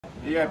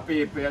Yeah,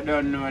 people, you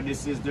don't know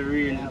this is the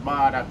real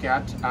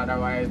bawdacat,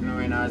 otherwise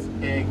known as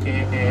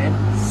AKA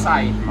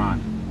Sideman.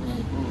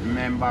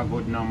 Remember,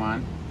 good no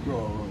man.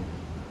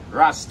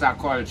 Rasta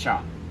culture,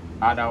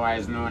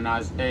 otherwise known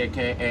as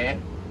AKA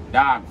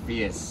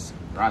Dogface.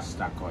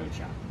 Rasta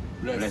culture.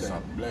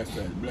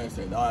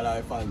 Blessed. All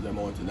our fans them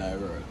out in the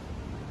world.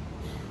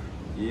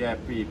 Yeah,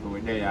 people,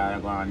 they are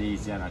going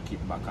easy and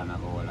keep back and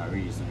go all the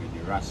reason with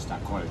the Rasta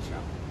culture.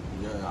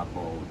 Yeah.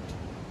 About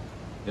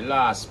the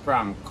last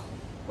prank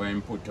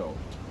when put out.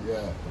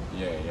 Yeah.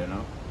 Yeah, you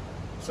know.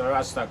 So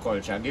Rasta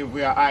culture, give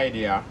me an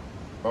idea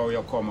how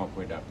you come up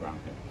with that prank.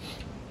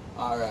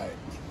 Alright.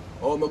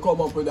 How I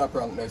come up with that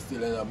prank that's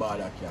still in the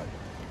bawdacat.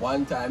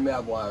 One time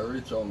I go a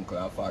rich uncle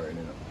a foreign,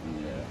 you know.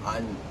 Yeah.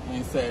 And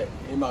he said,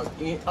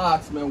 he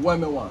asked me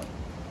what I want.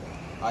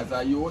 As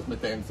a youth, I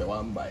tell him say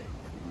one bike.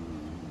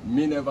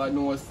 Me never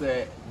know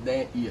say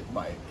they eat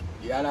bike.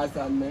 You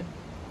understand me?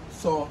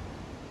 So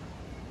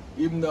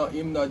him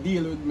no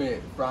deal with me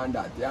from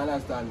that. You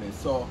understand me?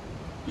 So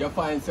you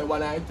find say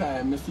one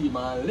time I see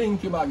man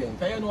link him again.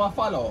 Can you know I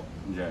follow up?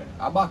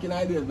 Yeah. Back in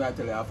the days I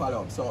tell you I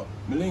follow up. So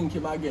I link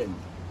him again.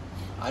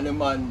 And the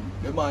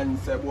man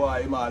said,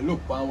 boy, he might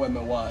look on what I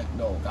want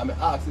now. And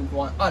I asked him to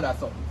want other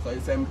something. So he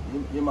said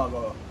he might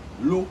go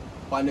look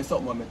on the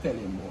something I tell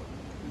him about.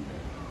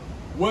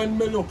 Yeah.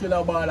 When I look in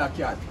a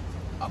bawdacat,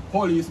 a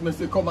police may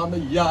say come on my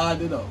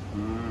yard, you know.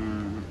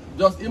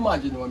 Just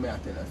imagine what I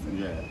tell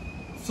you.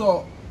 Yeah.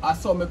 So I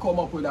saw me come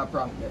up with a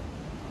prank there.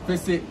 They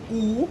say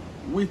who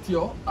with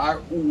you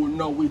or who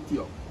not with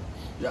you.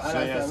 You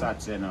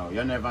understand? So you know,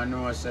 you never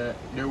know say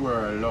the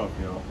world love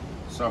you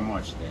so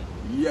much then.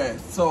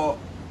 Yes, so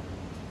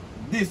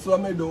this what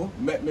I do,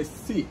 make me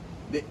see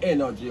the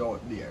energy out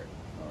there.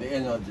 The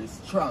energy is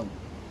strong.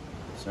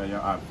 So you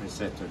have to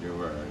say to the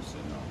world,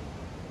 you know.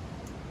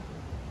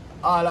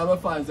 All of my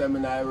fans them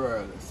in the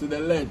world, see the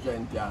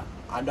legend yeah.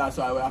 And that's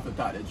why we have to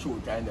talk the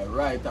truth and the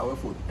right our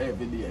foot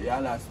every day, you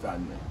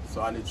understand me?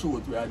 So the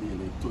truth we are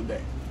dealing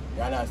today.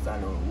 You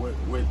understand me?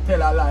 We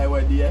tell a lie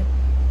we're there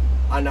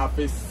and have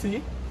to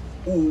see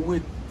who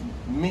with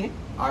me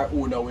or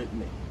who not with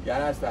me. You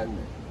understand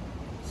me?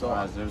 So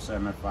as they say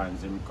my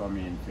fans him come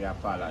in to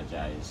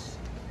apologize.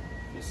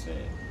 He say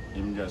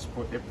him just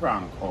put the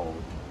prank out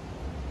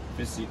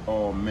to see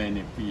how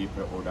many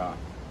people would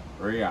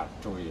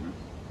react to him.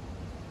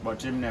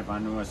 But him never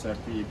knows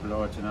that people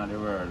out in the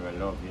world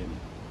will love him.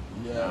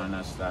 Yeah. You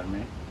understand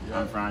me?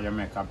 Yeah. And from you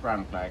make a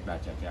prank like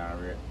that, you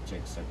can check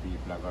say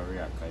people are going to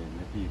react. Because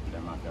the people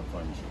them have your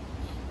country,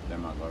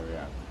 them are going to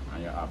react.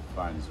 And you have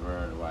fans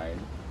worldwide.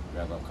 We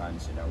are going to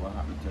consider what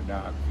happened to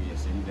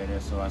Dogface. Him did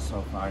it so I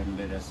suffer, him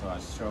did it so I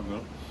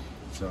struggle.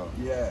 So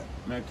yeah,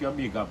 make your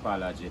big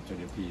apology to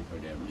the people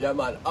them. Yeah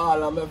man,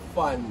 all of my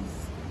fans.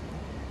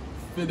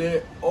 For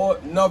the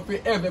not for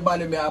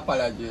everybody may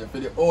apology. For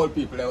the old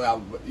people that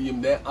have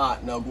him their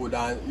heart no good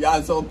and you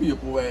have some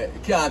people where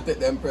can't take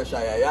them pressure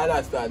here. You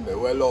understand me?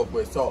 We love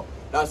with so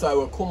that's why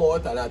we come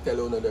out and I tell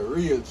you the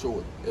real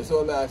truth. You see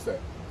what I say?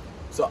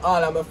 So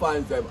all of my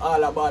fans them,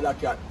 all of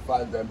bawdacat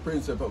fans them,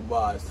 principal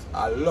boss,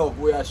 I love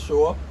where I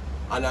show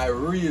and I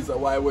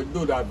reason why we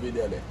do that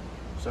video there.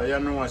 So you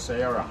know say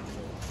you're wrong?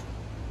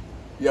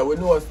 Yeah,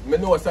 me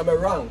know say I'm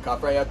wrong,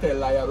 because I tell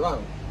lie you're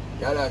wrong.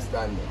 You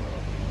understand me?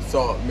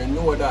 So me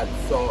know that.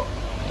 So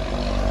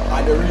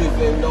and the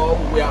reason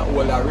now we are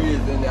all a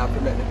reason they have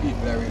to make the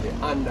people really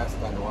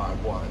understand what I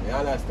want. You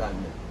understand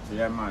me?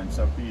 Yeah man,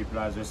 so people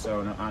as we say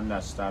don't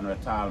understand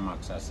what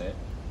Talmax I said.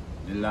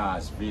 The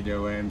last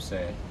video where him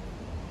say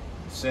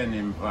send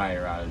him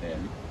viral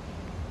then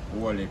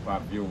whole heap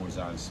of views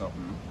and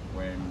something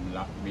where him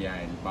locked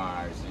behind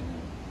bars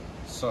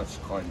in such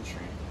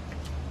country.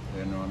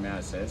 You know what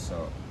I say?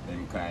 So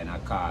him kinda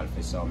call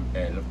for some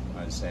help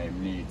and say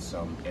him need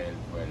some help.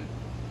 Well,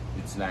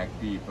 it's like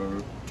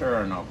people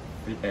turn up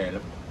for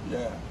help,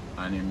 yeah,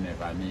 and him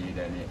never need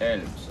any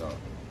help, so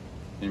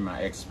he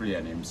might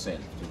explain himself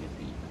to the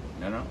people,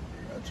 you know?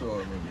 That's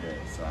true.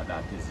 Yeah, so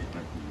that is it,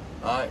 my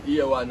people. And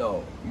here one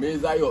now, me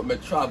is a youth, me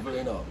travel,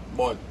 you know,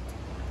 but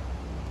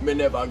me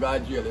never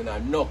got jail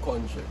in no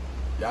country.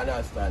 You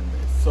understand me?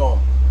 So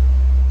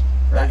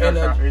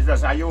it's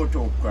just a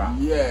YouTube craft.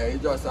 Yeah,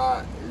 it's just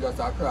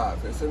a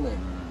craft, you see me?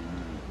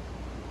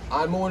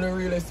 I'm only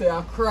really say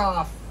a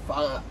craft.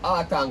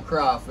 Art and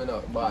craft, you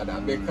know, but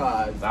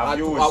because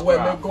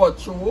when me go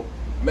through,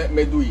 make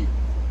me do it.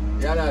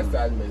 You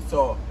understand me?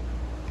 So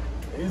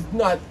it's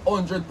not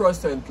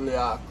 100%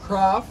 a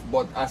craft,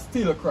 but a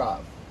still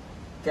craft.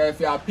 Because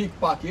if you are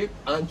pickpocket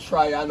and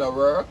try and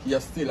work, you're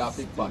still a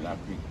pickpocket.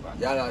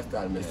 You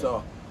understand me? Yeah.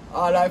 So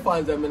all I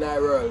fans them in the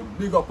world,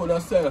 big up on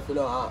yourself, you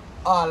know, and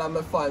all of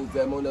my fans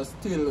them on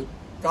still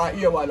can't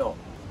hear one now.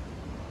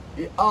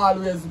 It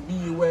always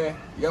be where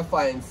you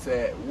find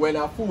say when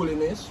a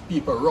foolish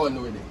people run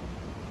with it.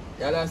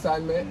 You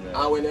understand me?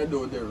 Yeah. And when you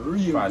do the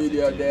real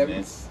video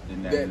them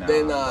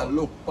they not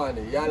look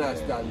funny. You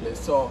understand me?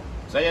 So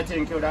you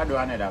think you would do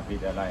another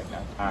video like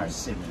that or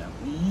similar?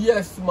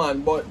 Yes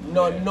man, but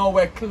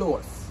nowhere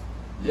close.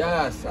 You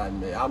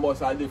understand me? I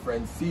must have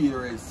different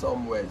series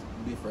somewhere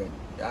different.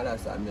 You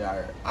understand me?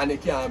 And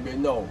it can't be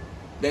now.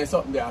 Then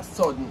something there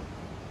sudden.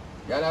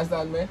 You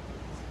understand me?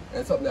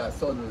 And something there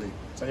suddenly.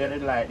 So you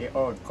didn't like the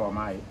outcome,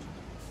 right?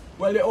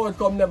 Well, the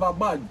outcome never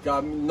bad,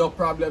 because no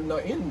problem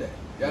not in there.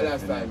 You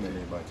understand me?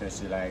 But you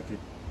see like it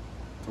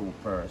too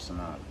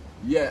personal.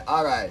 Yeah,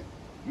 alright.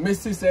 Me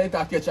say it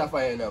a catch a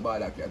fire in about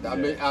that cat.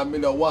 I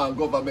mean the one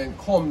government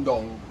come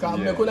down. Because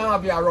me couldn't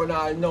have you run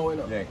all now, you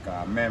know. Yeah,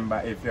 because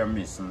remember if you're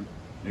missing,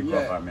 the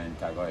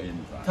government are going to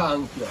invest.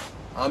 Thank you.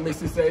 And me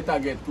say it a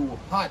get too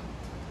hot.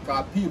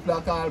 Because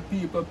people call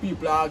people,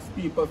 people ask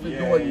people for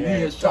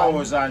donation.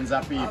 Thousands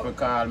of people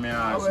call me and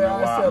ask me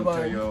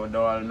what to you. They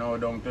all know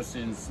down to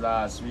since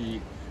last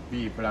week.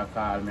 People are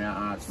call me and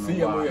ask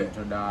me what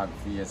to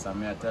Dogface.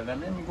 And I tell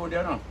them, I'm good,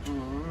 you know.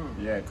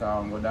 Yeah,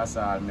 because that's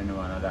all I know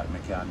and that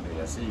I can do.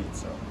 You see it,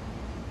 so.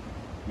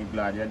 I'm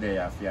glad you're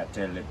there if you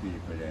tell the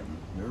people them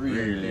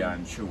really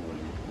and truly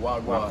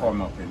what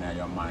come up in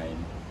your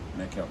mind.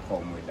 Make you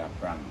come with a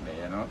prank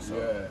there, you know.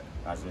 So,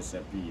 as we say,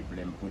 people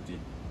them put it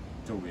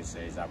to we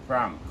say it's a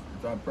prank.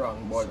 It's a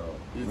prank, but so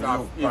it's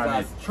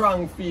a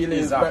strong feeling.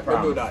 It's a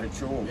prank do that. for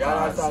true. You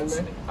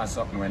understand me? That's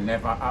something will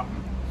never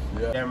happen.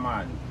 Yeah,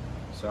 man.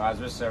 So as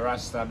we say,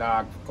 Rasta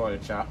dog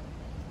culture,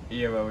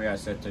 here where we are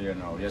said to you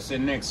now. You see,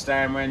 next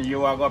time when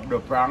you are up the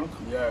prank,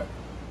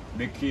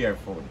 be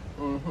careful.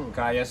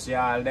 Because you see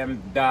all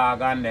them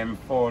dog and them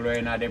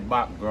following at the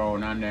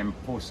background and them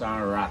puss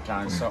and rat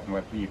and something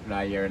where people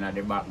are hearing at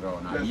the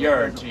background. And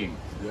your thing,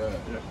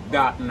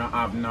 that no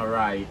have no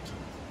right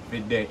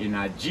to be in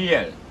a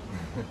jail.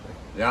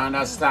 You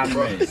understand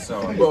me?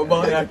 So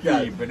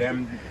people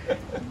them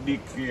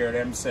declare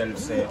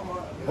themselves say,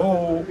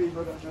 oh,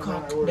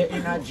 cat they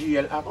in a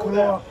jail a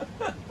crow.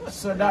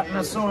 So that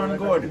not sound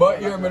good. But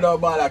hear me now,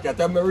 bawdacat.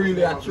 I'm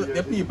really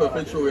the people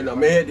for sure, you know.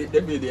 Me edit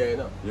the video, you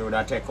know. You would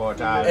have take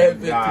out all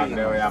everything.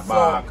 Your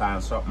back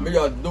and something. Me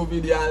just do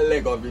video and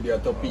Lego video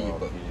to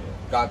people.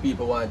 Because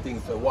people want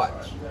things to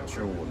watch.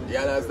 True. You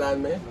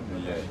understand me?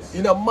 Yes.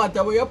 It don't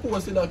matter where you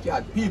post in a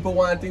cat, people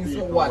want things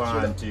to watch.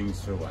 People want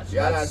things to watch. You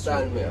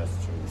understand me?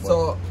 That's true.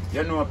 So,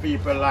 you know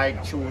people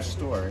like true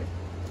story.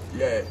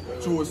 Yeah,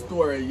 true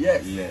story,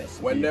 yes. Yes.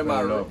 When them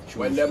are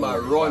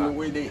run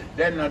with it.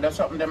 Then that's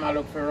something them I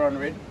look for run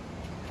with.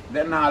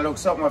 Then I look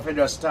something if you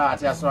just start,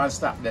 just one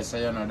stop there, so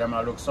you know, them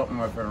I look something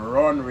if you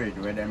run with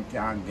where them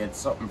can get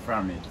something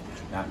from it.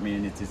 That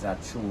means it is a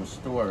true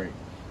story.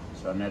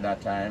 So another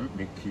time,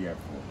 be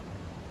careful.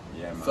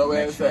 Yeah, man. So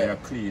make sure you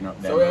clean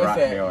up them rat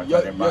there out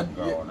of the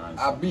background.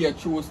 I be a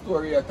true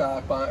story at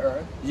all on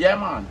earth? Yeah,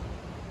 man.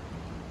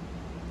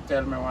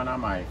 Tell me one of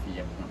my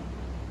favorite.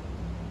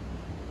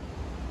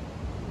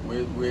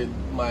 With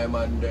my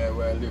man there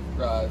where live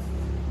across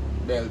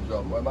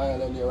Belgium. Where my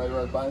man there where you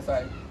work on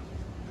site?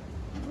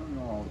 I don't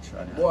know which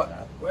one what?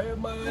 That. Where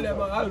my man there,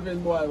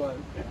 Alvin boy,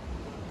 man?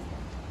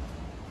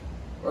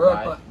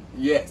 Right.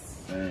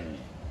 Yes.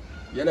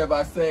 You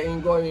never say him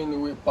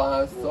going with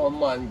pants, some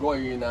man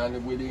going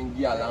and with him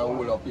girl and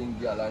hold up in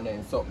girl and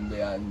then something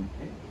there and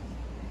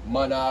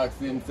man asks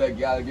him, say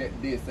girl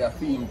get this, a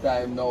theme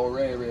time now,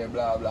 ray,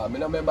 blah blah. I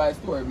don't remember the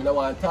story, I don't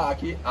want to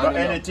talk it. But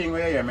anything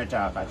where you hear me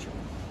talk at you.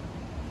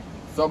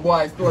 So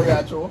boy story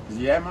at you?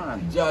 Yeah,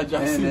 man.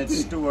 Any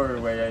story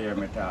where you hear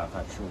me talk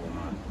at you,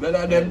 man.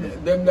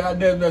 Then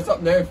them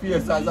something them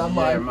face as a man.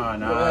 Yeah,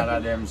 man. All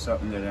of them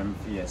something them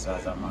face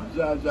as a man.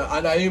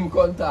 And I him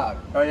contact.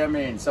 Oh, you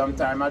mean?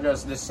 Sometimes I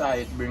just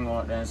decide bring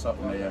out them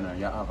something, you know,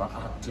 you have an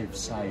active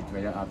site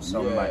where you have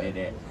somebody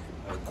there.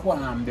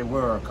 Quam the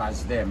work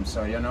as them,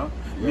 so you know,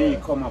 me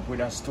come up with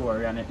a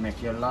story and it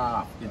make you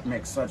laugh, it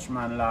makes such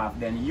man laugh,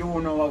 then you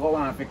know I go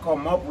on to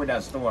come up with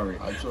a story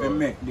to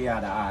make the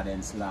other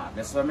audience laugh.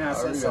 That's what I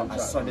say, so I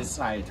saw the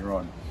site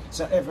run.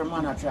 So every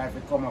man I try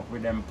to come up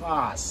with them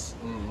pass.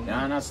 You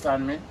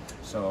understand me?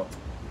 So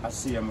I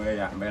see them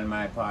where well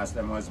my pass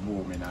them was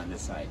booming on the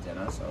site, you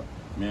know, so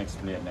me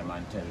explain them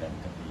and tell them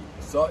to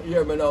people. So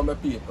hear me now my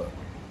people.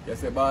 You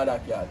say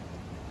bawdacat.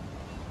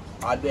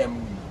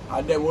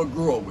 And them will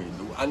grow with.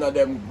 And of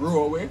them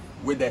grow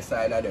with the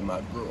side of them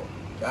a grow.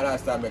 You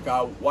understand me?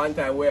 Because one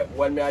time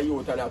when me a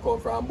youth and I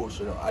come from bush,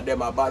 you know, and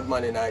them a bad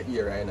man in our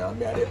ear right now.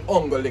 Me a the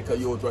hungry little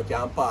youth who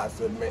can pass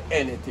with me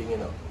anything, you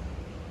know.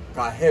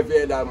 Because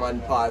heavy that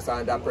man pass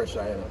under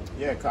pressure, you know.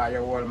 Yeah, because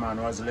your old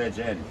man was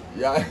legend.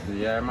 Yeah?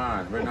 Yeah,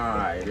 man. We know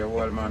hide. Your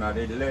old man are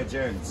the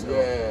legend.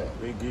 So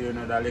we give you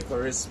that little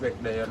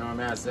respect there, you know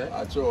what I say?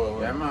 True,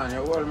 man. Yeah, man.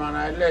 Your old man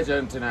are a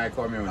legend in our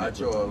community.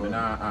 True, we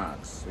not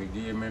ask. We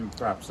give him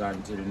props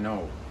until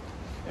now.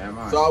 Yeah,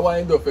 man. So why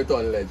you do for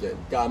turn legend?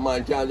 Because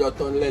man can't just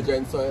turn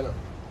legend, so you know.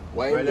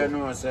 Why well, you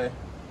know, say,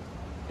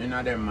 you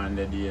know them man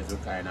the days we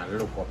kind of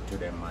look up to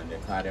them man. They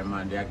call them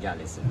man their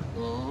galleys,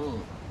 you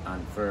know.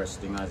 And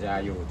first thing as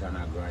a youth and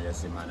a girl, you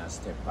see man a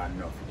step and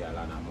enough girl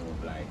and a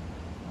move like.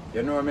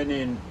 You know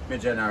me in me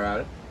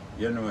general,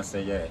 you know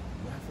say yeah,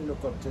 you have to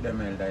look up to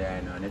them elder,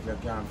 you know, and if you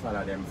can't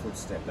follow them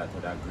footsteps that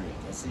would have great.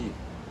 You see,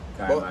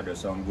 because I do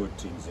some good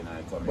things in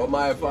our community. But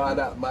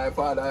my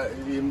father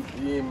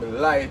him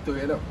lied to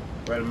you know.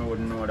 Well, me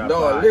wouldn't know that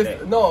no,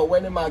 listen, no,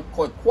 when him a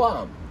cut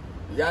quam,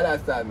 You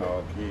understand me?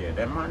 Okay,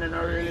 them man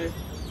don't really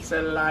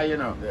sell lie, you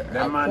know. Yeah.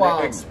 Them man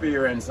they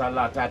experience a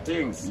lot of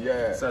things.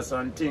 Yeah. So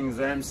some things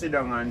them sit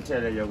down and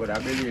tell you gotta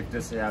believe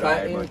to say a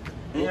lie, but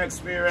he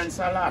experience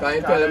a lot.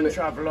 Can tell me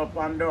travel up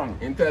and down.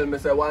 He tell me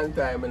say one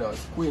time, you know,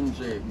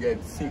 Squingy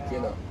get sick, you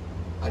know,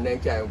 and then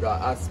can't go to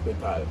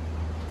hospital.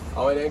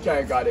 And when they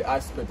can't go to the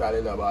hospital,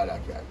 you know,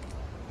 bawdacat,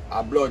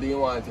 a blood he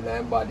want in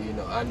his body, you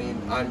know,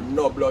 and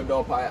no blood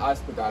up at the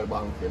hospital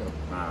bank, you know.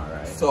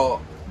 Alright.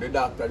 So the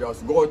doctor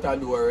just go to the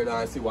door, you know,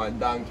 and see one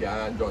donkey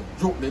and just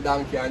juke the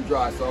donkey and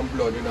draw some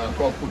blood, you know, and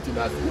come put in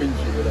a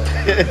Squingy, you know.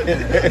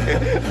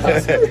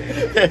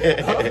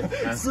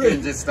 And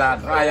Squingy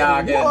start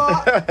fire again.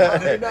 What?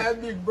 And then a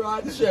big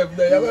broad chef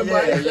there, you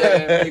remember?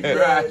 Yeah, big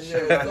broad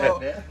chef. So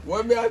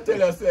when me I tell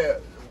you, say,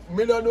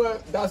 me don't know,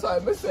 that's why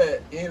I say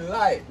in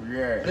life.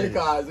 Yeah.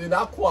 Because in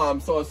a quam,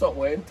 so something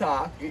when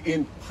talk, it's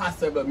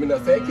impossible. Me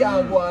not say it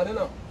can't go on, you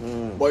know.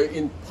 But it's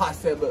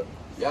impossible.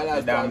 You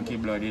understand? The donkey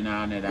blood in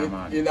another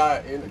man. In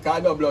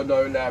kind of blood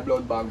now in a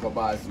blood bank of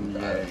hospital.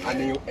 Yeah.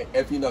 And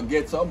if you don't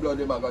get some blood,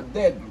 you might go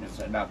dead.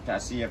 So doctor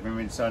see if me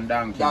with some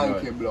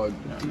donkey blood.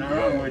 No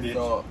wrong with it.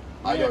 So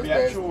I just be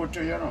a true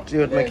to, you know. So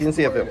you'd make him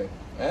save you?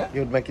 Eh?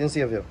 You'd make him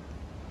save you?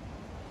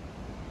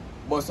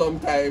 But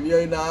sometimes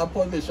you're in a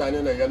position,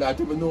 you know, you're not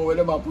even know where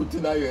they put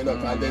in you, you know,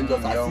 and then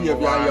just save you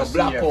and you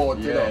black out,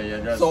 you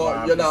know.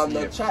 So you don't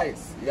have no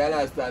choice, you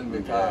understand me?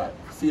 Because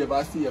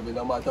save, you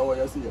no matter what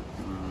you save.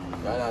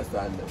 You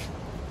understand me?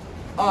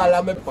 All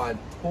of my fans,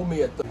 who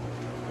made it?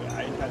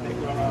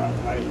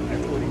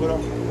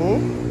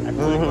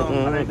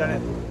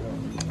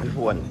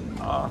 iPhone.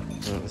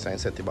 Sign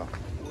set it back.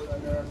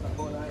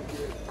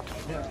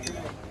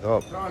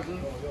 Oh.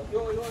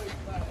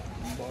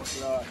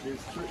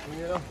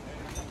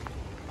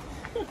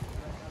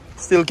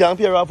 Still can't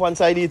pair off one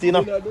side eat, you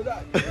know.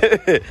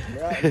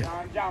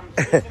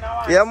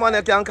 Yeah, man,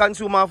 you can't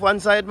consume off one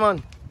side,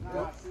 man.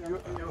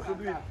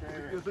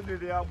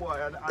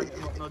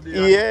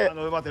 Yeah.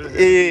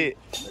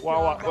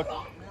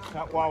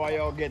 What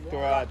you get to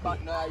her?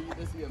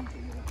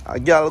 A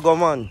girl go,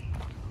 man.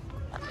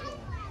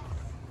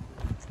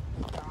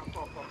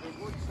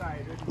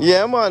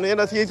 Yeah, man, you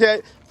know,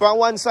 from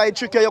one side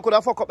trick you could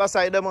have fuck up the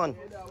side there, man.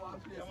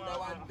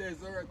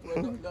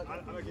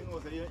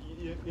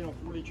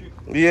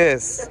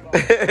 Yes.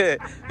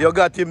 You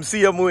got him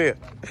same way.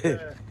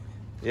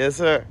 Yes,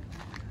 sir.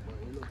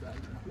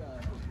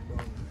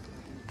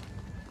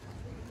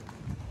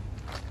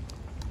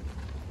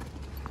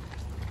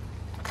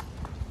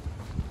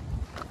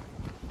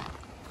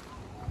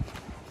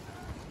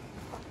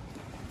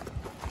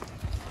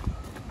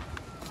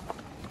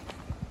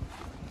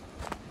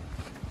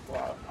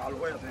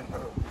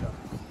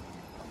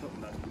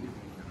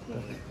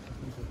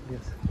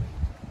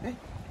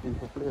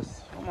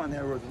 Place. Come on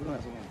here, Rose.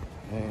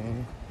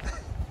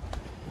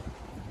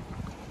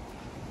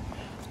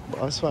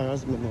 But as far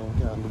as me know, I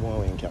can't do more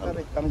when can't.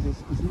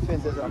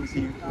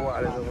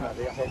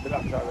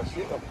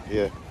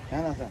 Yeah. You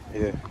understand?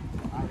 Yeah.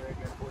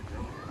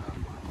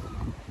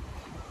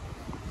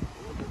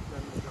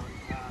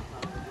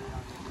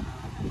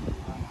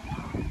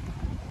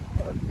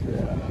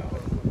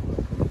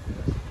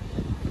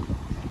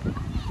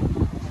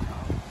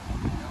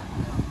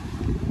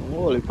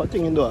 Oh, if I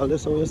think in the all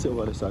this, how you see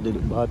over this, I did the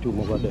bathroom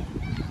over there.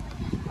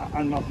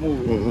 And not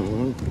move.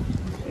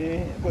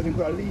 But you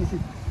can lease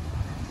it.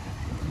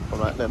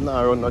 Alright, them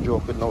now run no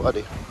joke with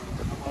nobody.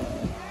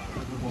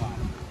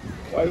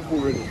 Why is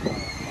food ready?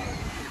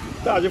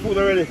 Start your food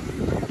already.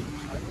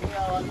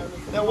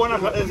 Then 1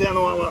 o'clock, they say I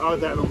know out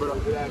there, no brother.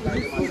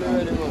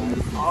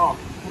 Oh.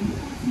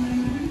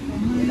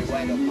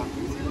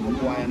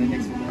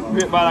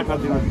 Wait,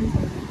 bawdacat, you know.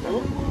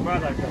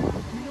 Bawdacat.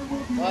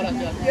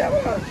 Yeah,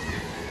 man.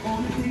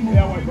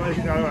 Yeah, what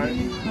question, alright.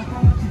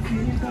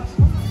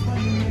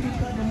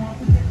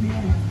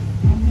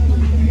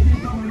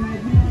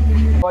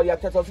 Oh, you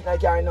touch something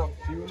like you know.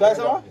 Try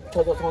some?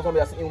 Touch something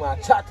that's in my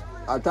chat.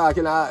 I'm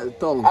talking a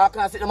tongue. I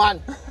can't sit the man.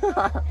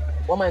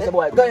 One man say,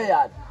 boy, go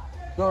ahead.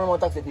 Don't remember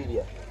taxi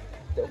video.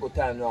 Take a good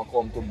time now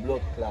come to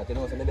blood clot. You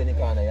know, so maybe in the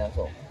corner here,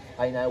 so.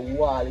 And I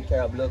wall, you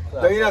carry blood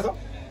clot. Do you know so?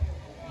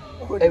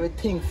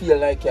 Everything feel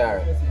like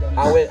here.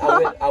 And when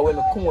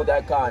I come out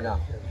that corner,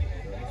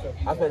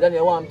 I said, then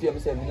you want to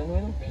say, you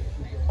know?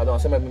 I don't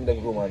say my name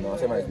doesn't go man now, I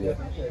say my name.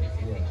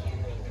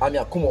 And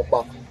I come up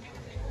back.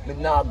 I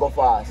now go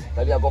fast.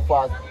 I go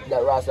fast,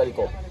 that Ras let it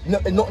go.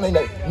 Nothing like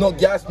that. No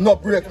gas, no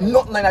brake,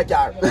 nothing like that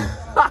car.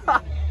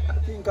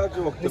 Think I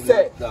joke to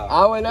say,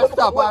 and when I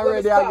stop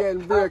already again,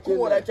 breaking. I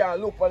come out that car,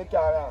 look for the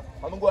car.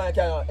 I'm going to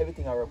car,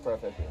 everything I work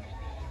perfectly.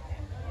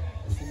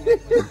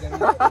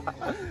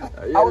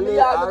 I will be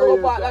able to go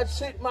back that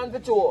shit man for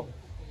you.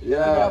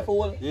 Yeah.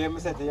 Yeah, I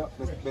said to you,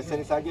 I say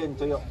this again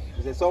to you.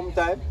 I say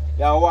sometimes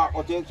you walk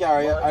out your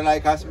car and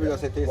like a spirit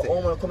say,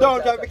 don't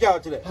drive the car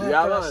today.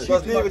 Yeah, man.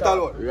 Just leave it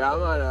alone. Yeah,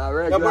 man. I The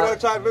regular. brother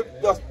try to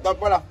just the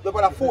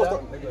brother force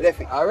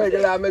left it. I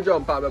regular me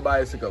jump on my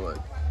bicycle, man.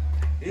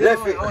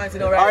 Left it. I want to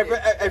know Or right.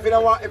 if you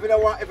don't want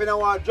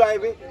to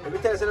drive it, if you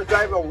tell us to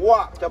drive it,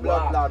 walk to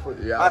blood foot.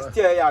 Yeah. And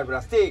stay here,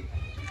 brother. Stay.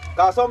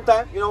 Because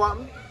sometimes, you know what?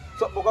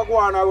 Something can go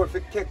on our road for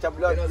catch up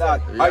blood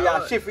clot. Or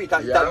you shift it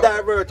and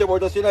divert you,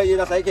 but just you know you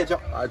just like catch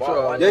up. I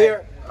try. You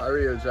hear? I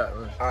real chat,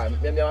 man.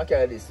 Alright, let me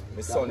carry this.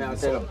 My son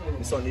is dead.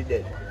 My son is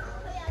dead.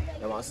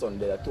 My son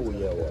dead at 2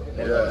 years old.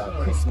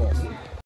 Yeah. Christmas.